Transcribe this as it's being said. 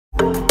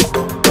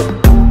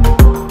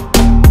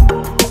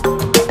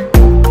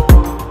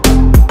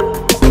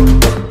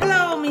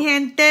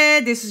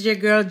this is your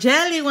girl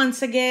Jelly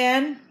once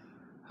again.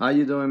 How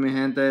you doing, mi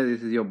gente?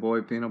 This is your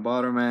boy Peanut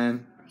Butter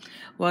Man.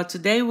 Well,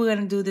 today we're going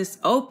to do this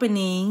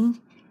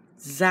opening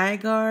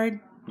Zygarde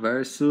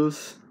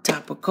Versus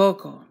Tapu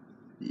Koko.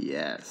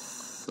 Yes.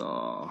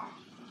 So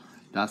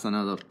that's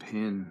another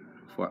pin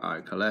for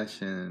our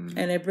collection.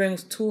 And it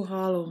brings 2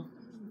 holo.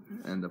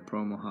 And the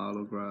promo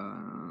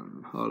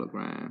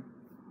hologram.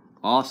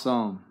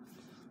 Awesome.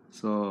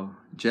 So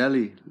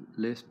Jelly,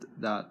 lift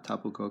that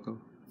Tapu Koko.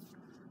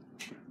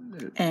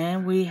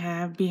 And we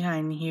have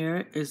behind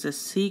here is a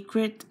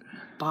secret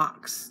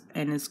box.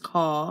 And it's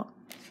called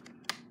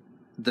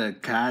the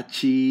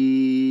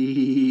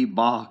Catchy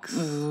Box.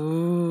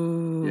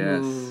 Ooh.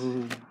 Yes.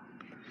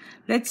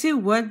 Let's see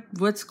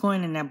what's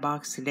going in that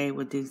box today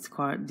with these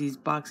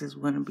boxes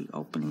we're going to be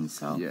opening.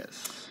 So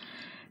yes.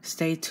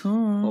 Stay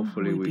tuned.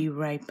 Hopefully we'll be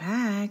right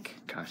back.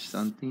 Catch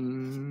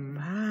something.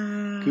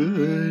 Bye.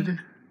 Good.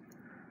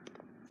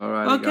 All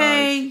right,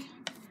 okay, guys.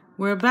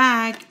 We're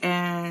back,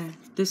 and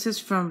this is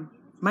from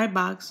my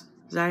box,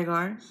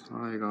 Zygarde.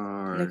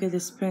 Zygarde. Look at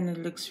this pin;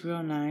 it looks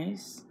real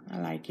nice. I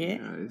like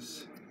it. Yeah,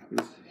 it's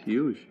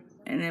huge.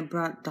 And it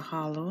brought the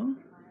holo.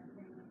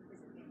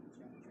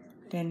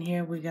 Then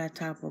here we got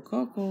Tapu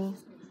Koko,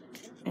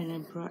 and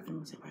it brought. Let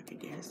me see if I can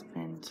get his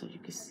pen so you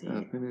can see it.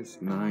 That pen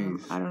is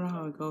nice. I don't know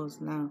how it goes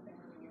now.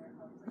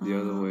 The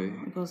other way.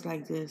 It goes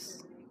like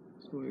this.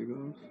 That's the way it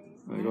goes.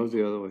 It goes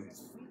the other way.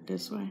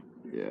 This way.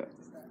 Yeah.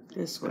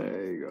 This way.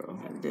 There you go.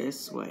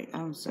 This way.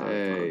 I'm sorry.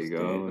 There you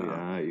go.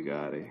 Yeah, you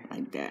got it.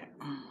 Like that.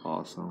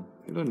 Awesome.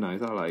 It looks nice.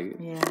 I like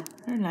it. Yeah,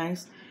 they're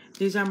nice.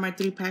 These are my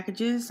 3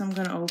 packages I'm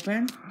going to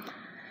open.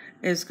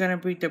 It's going to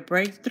be the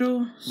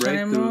Breakthrough,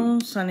 Sunny Moon,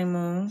 Sunny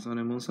Moon.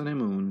 Sunny Moon, Sunny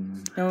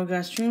Moon. Then we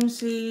got Stream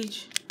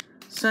Siege,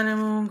 Sunny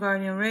Moon,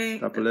 Guardian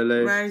Tapu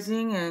Lele.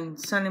 Rising, and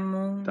Sunny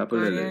Moon, Tapu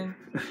Guardian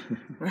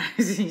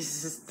Rising.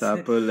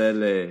 Tapu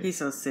Lele. He's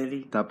so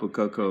silly. Tapu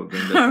Koko.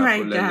 Bring the All Tapu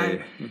right, Lele.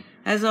 guys.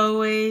 As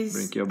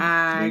always,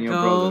 I your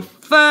go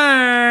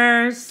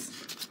brother. first.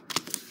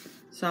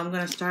 So I'm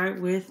going to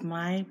start with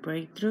my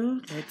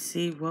Breakthrough. Let's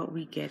see what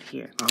we get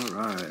here. All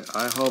right.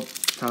 I hope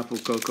Tapu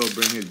Koko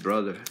bring his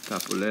brother,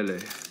 Tapu Lele.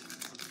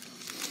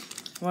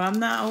 Well, I'm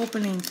not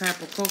opening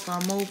Tapu Koko.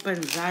 I'm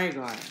opening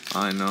Zygarde.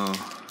 I know.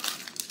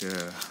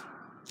 Yeah.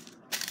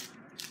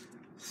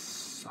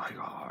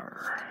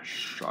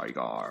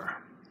 Zygarde.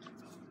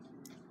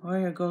 Well,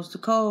 here goes the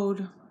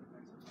code.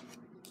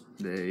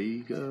 There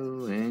you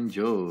go.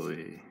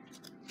 Enjoy.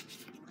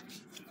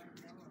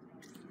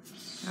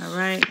 All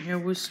right, here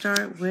we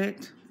start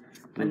with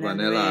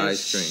vanilla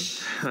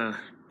ice cream.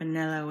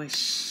 Vanilla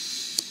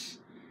Wish.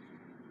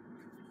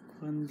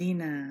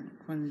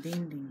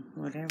 Quandinding,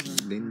 whatever.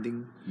 Ding,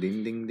 ding,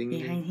 ding, ding, ding.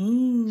 Behind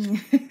him.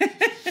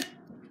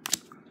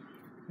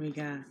 We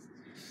got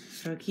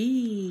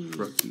Rocky.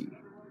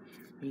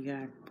 We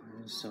got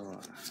Bulbasaur.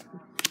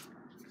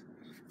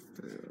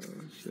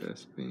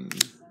 Chespin.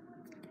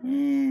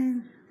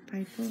 And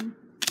Piper.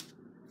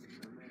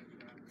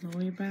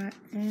 Noibat.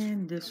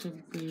 And this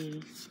would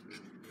be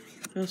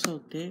just so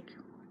thick.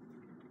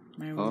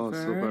 My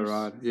reverse. Super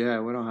Rod. Yeah,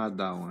 we don't have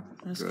that one.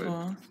 That's good.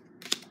 Cool.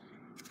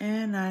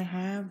 And I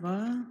have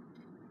a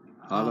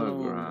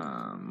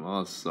hologram.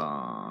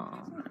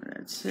 Awesome.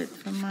 That's it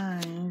for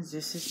mine.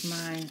 This is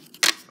my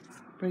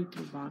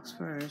Breakthrough box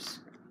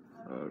first.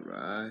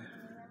 Alright.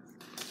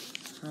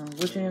 So,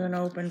 which one are you going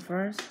to open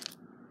first?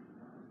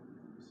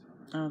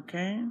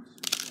 Okay.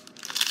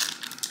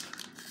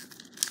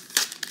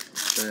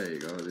 There you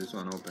go. This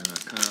one open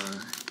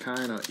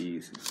kind of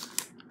easy.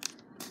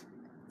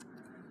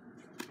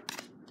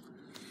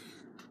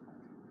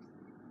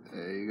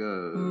 There you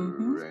go.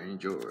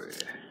 Enjoy.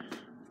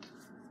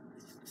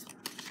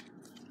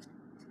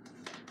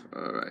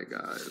 Alright,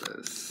 guys.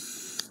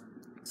 Let's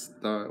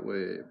start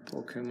with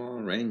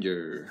Pokemon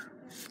Ranger.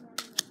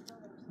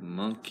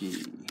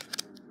 Monkey.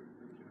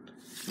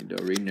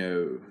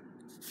 Dorino.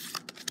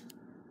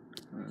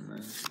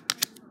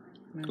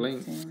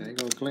 Clink. There you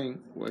go, Clink.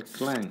 What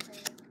Clank?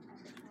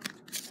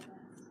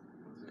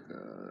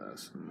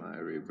 That's my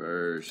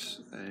reverse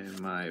and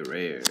my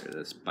rare.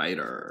 The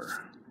Spider.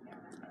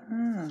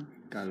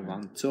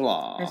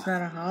 Galvantula. It's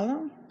not a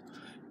holo?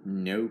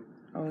 Nope.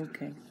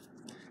 Okay.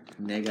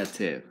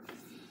 Negative.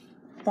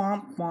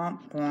 Bump,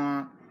 bump,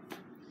 bump.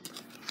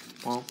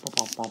 Bump, bump,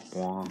 bump, bump,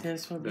 bump.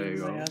 This will be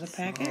my other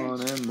package.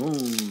 Sun and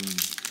Moon.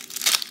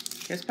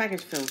 This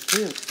package feels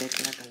real thick,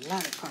 like a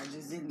lot of cards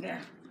is in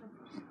there.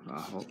 I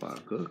hope our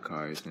good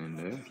cards in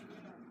there.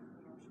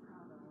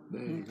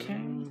 There you go.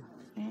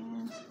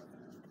 And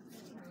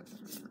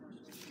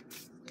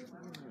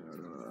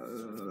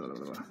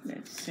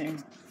let's see.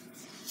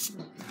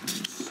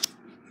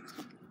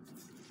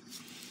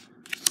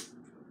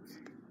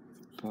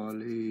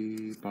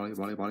 Polly.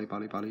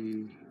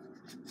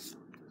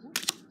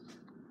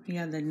 We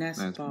have the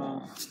nest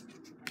ball.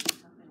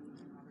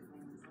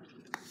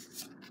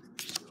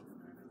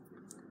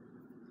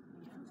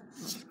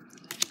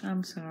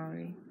 I'm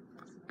sorry.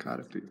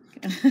 Caterpie.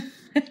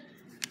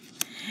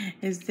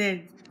 Is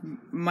that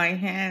my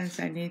hands?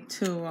 I need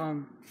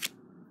to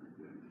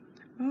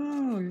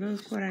Oh,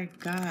 look what I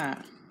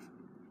got.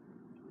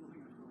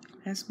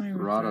 That's my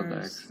reverse.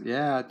 Rotodex.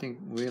 Yeah, I think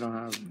we don't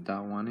have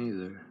that one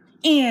either.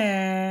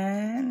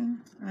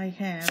 And I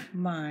have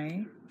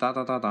my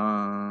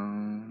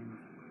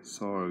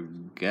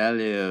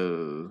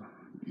Sorgaleo.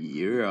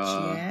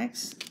 Yeah.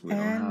 GX We don't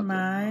have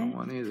my that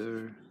one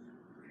either.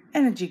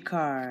 energy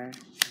card.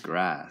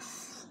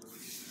 Grass.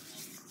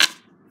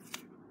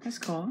 That's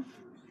cool.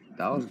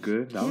 That was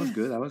good. That was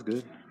good. That was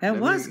good. That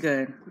was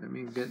good. Let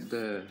me get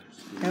the...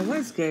 That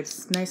was good.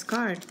 It's a nice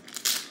card.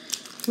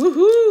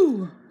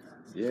 Woohoo!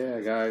 Yeah,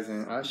 guys,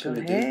 and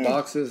actually these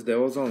boxes, they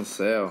was on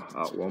sale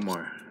at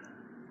Walmart.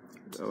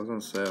 That was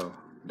on sale.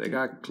 They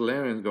got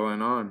clearance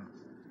going on.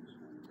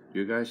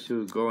 You guys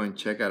should go and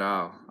check it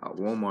out at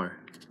Walmart.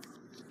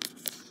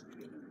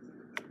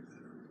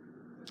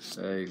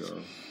 There you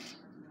go.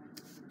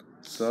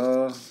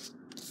 So,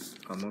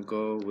 I'm gonna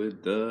go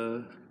with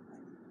the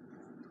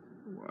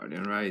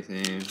Guardian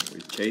Rising. We're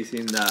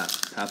chasing that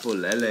Tapu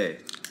Lele.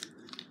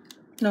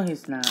 No,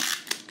 he's not.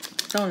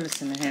 Don't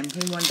listen to him. He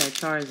won that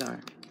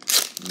Charizard.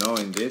 No,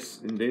 in this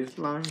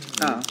line,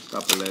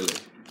 Tapu Lele.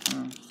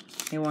 Oh.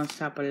 He wants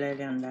Tapu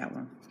Lele on that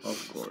one.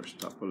 Of course,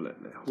 Tapu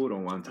Lele. Who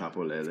don't want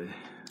Tapu Lele?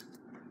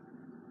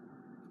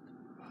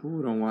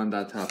 Who don't want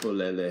that Tapu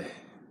Lele?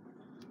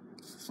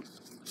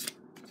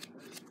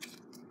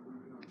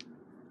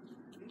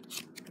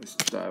 Let's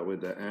start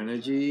with the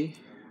energy.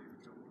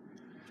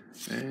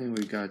 And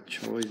we got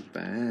Choice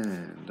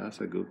Band. That's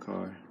a good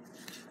card.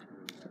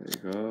 There you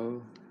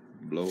go.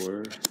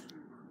 Blower.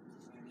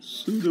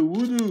 Suda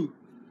Voodoo.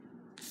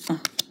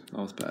 That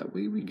was bad.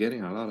 We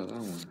getting a lot of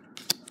that one.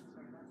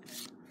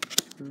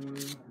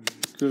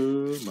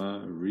 Good, my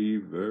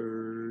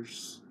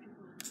reverse.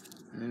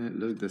 And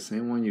look, the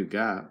same one you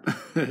got.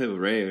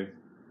 Rare.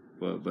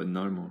 But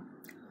normal.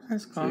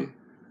 That's cool. See?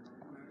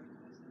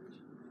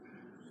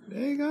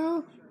 There you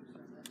go.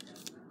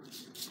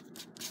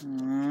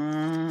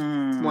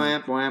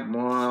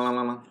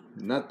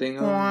 Nothing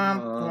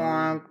on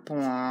mine.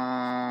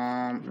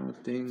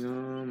 Nothing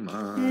on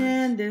mine.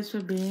 And this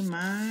will be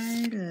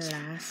my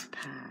last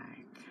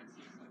pack.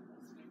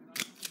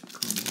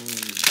 Come on.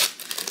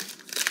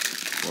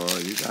 Well,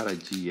 you got a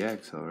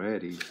GX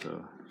already,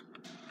 so.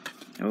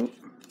 Oh,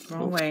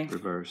 wrong way.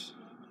 Reverse.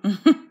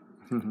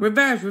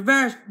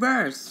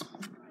 Reverse.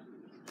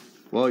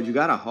 Well, you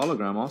got a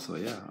hologram also,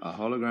 yeah. A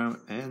hologram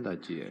and a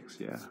GX,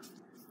 yeah.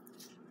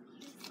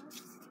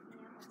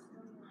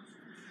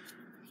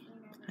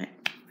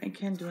 I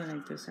can't do it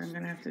like this. I'm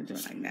going to have to do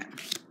it like that.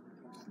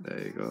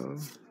 There you go.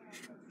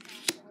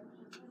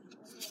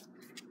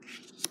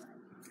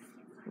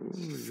 Ooh,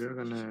 you're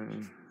gonna...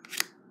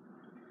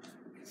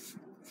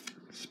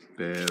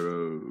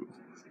 Sparrow.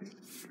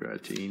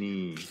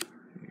 Dratini.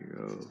 There you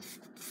go.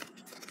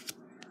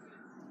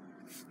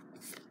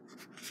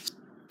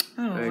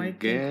 Oh, I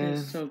think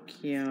he's so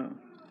cute.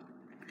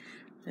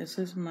 This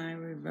is my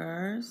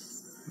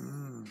reverse.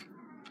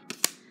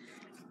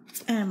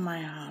 And my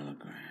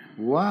hologram.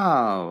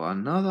 Wow,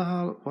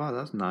 another wow,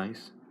 that's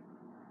nice.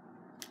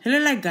 He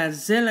looked like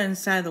Godzilla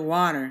inside the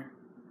water.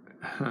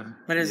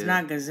 But it's yeah.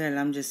 not Godzilla,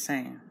 I'm just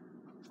saying.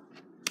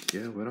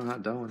 Yeah, we don't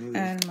have that one either.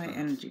 And my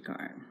energy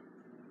card.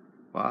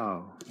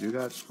 Wow,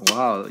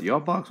 wow,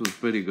 your box was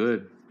pretty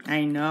good.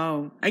 I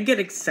know. I get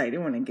excited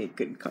when I get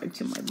good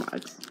cards in my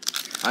box.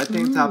 I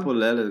think Tapu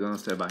Lele is going to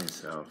stay by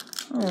himself.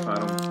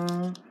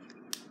 Oh.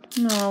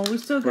 No, we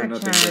still got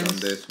chance. On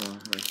this one.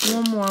 Right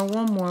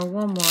One more.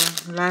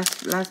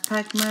 Last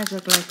pack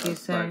magic, like you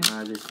say. Last pack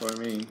magic for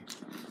me.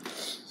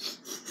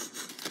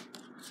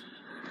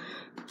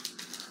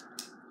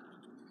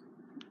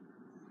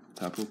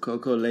 Tapu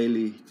Koko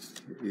lately,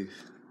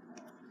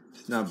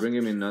 it's not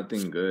bringing me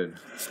nothing good.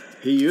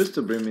 He used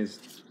to bring me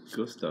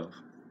good stuff,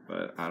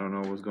 but I don't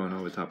know what's going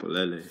on with Tapu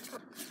Lele.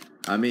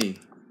 I mean,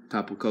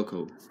 Tapu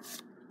Koko.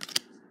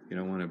 You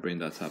don't want to bring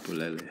that Tapu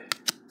Lele.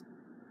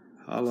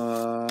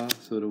 Holla,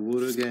 so the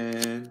wood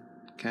again,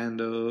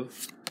 candle,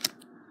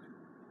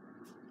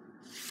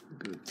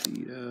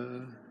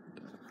 Gotita,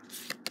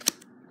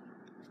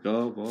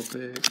 go,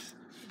 Vulpix,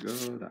 go,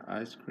 the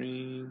ice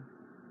cream,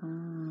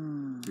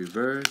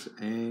 reverse,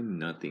 and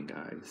nothing,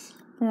 guys.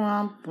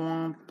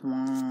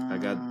 I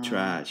got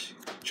trash.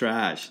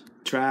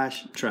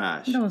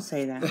 Don't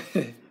say that.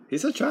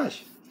 He's a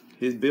trash.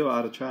 He's built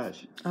out of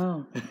trash.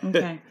 Oh,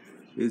 okay.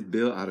 He's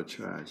built out of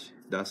trash.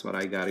 That's what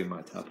I got in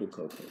my Tapu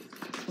Koko.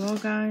 Well,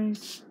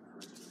 guys,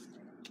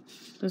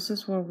 this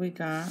is what we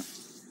got.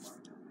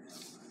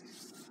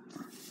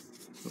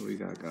 What we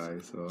got,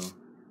 guys? So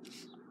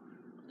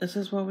this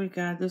is what we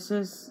got. This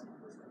is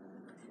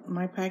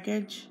my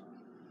package.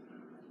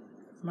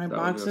 My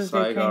boxes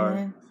that came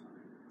in.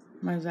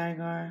 My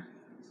Zygarde.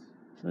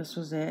 This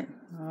was it.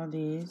 All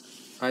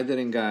these. I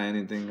didn't got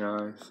anything,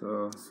 guys.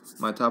 So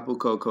my Tapu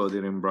Koko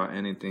didn't brought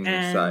anything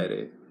inside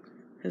it.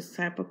 His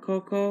Tapu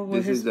Koko with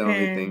this his is the pen.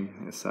 only thing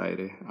inside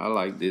it. I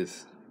like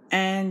this.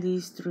 And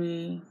these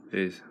three.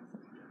 This.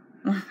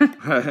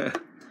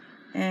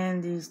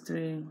 And these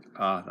three.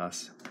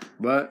 That's.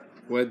 But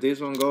where this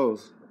one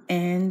goes.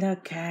 And the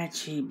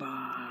catchy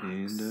box.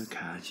 In the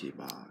catchy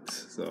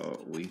box.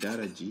 So we got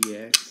a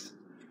GX.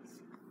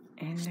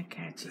 In the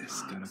catchy box.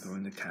 It's gonna go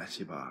in the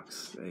catchy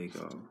box. There you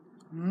go.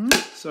 And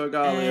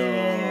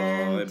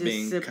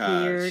being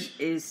disappeared. catch.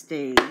 It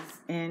stays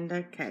in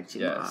the catchy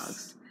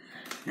box.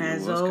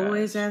 As was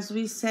always, catch. as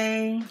we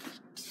say,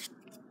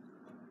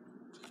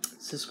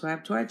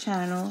 subscribe to our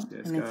channel.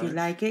 Yes, and if you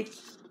like it,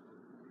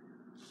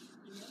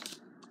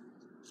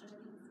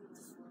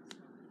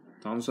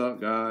 thumbs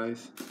up,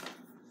 guys.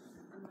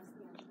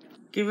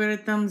 give it a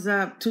thumbs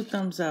up. 2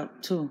 thumbs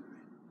up. 2.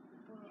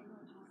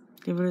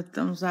 Give it a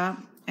thumbs up.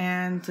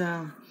 And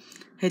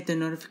hit the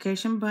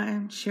notification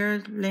button.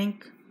 Share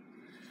link.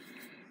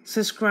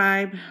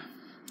 Subscribe.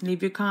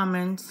 Leave your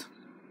comments.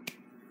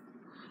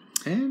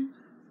 And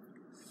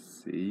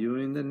see you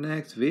in the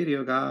next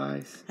video,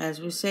 guys.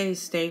 As we say,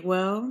 stay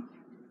well.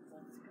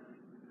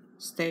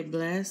 Stay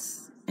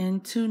blessed.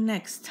 Until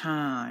next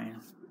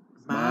time.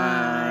 Bye.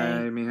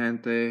 Bye, mi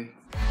gente.